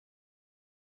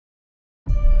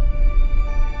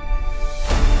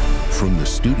From the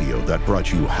studio that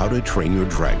brought you How to Train Your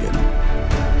Dragon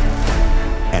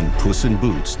and Puss in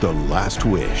Boots: The Last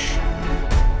Wish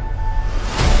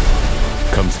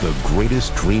comes the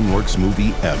greatest DreamWorks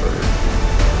movie ever.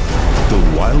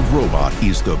 The Wild Robot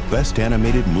is the best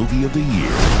animated movie of the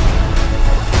year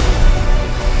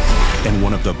and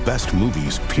one of the best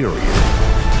movies, period.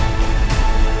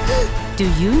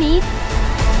 Do you need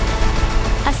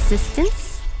assistance?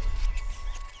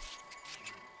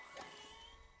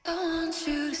 I want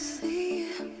you to see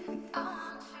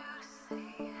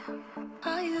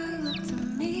how you look to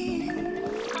me.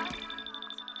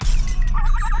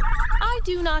 I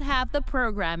do not have the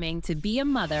programming to be a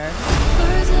mother.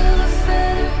 Birds of a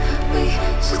feather, we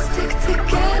should stick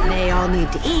together. They all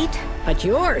need to eat, but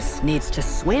yours needs to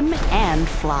swim and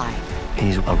fly.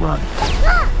 He's a run.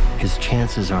 His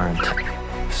chances aren't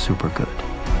super good.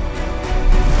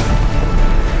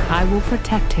 I will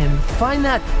protect him. Find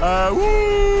that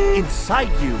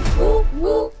inside you.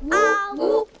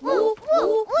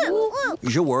 You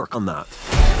should work on that.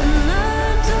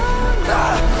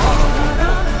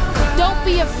 Don't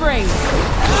be afraid.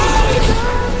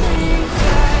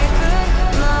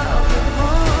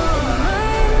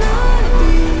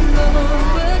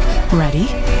 Ready?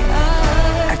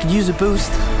 I could use a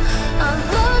boost.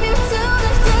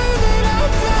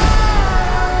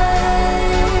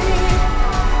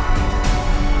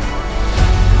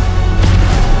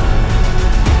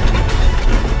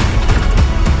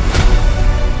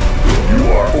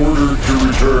 Ordered to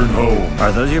return home.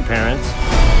 Are those your parents?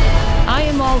 I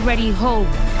am already home.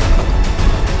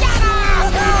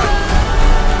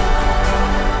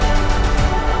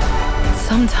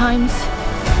 Sometimes,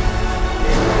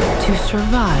 to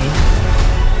survive,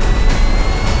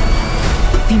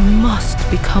 we must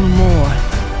become more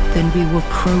than we were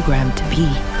programmed to be.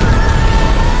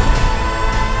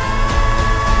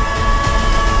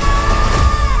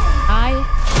 I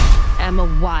am a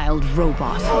wild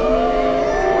robot.